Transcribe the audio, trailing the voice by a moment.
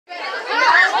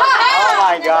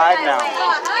my God, no.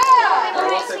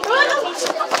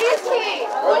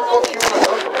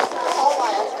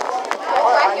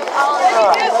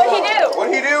 What'd he do?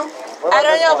 What'd he do? I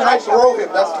don't know, Can I throw him?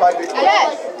 That's my big question.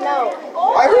 Yes. No.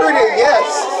 I heard it, yes.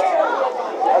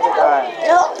 That's a guy.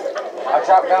 I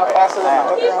dropped down faster than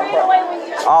the hooker.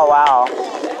 Oh, wow.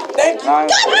 Thank you. No,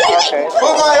 okay.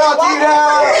 Put my auntie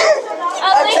down.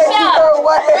 Alicia.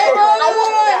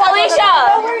 Alicia.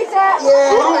 Where is that?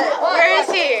 Yeah. Where is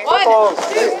he? 1,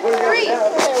 2, 3.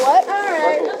 What?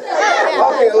 Alright. No,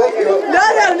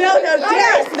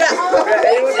 Terrence, no.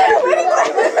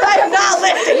 I'm not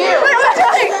lifting you.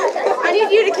 I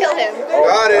need you to kill him.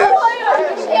 Got it.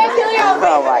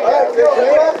 Oh, my God.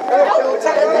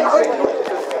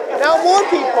 Now more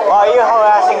people. Well, are you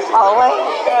harassing Holloway?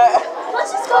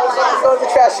 Let's just go. Let's go to the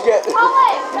trash again.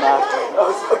 No.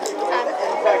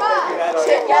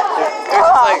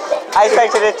 I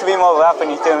expected it to be more rough when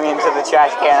you threw me into the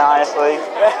trash can, honestly.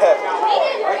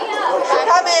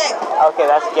 Coming. Okay,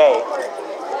 that's gay.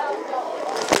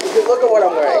 Look at what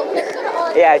I'm wearing.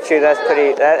 Yeah, true. That's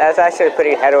pretty. That's actually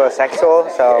pretty heterosexual.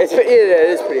 So. It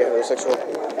is pretty heterosexual.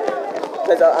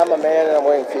 Because I'm a man and I'm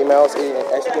wearing females eating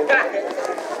ice cream.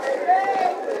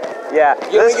 Yeah.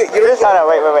 Hold on,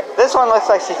 wait. This one looks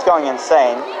like she's going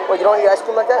insane. Wait, you don't eat ice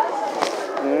cream like that?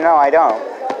 No, I don't.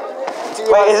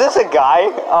 Wait, is this a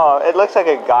guy? Oh, it looks like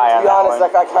a guy. To be honest,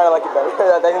 I kind of like it better.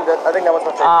 I think that was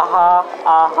my favorite.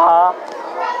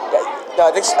 No,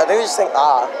 I think we're just saying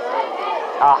ah.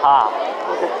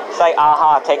 It's like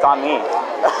take on me.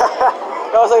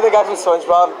 That was like the guy from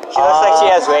SpongeBob. She looks like she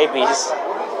has rabies.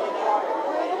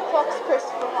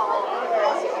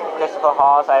 Christopher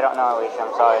Halls? I don't know, Alicia.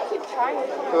 I'm sorry.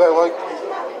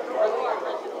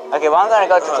 Okay, well, I'm gonna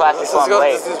go to class before I'm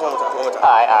late. This is one more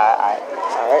time. Alright.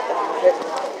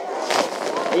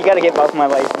 You gotta get both my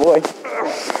legs, boy.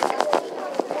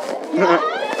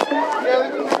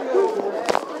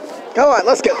 Come on,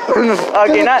 let's go.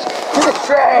 Okay, not. To the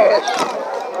trash.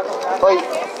 Wait.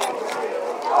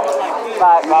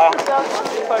 Bye.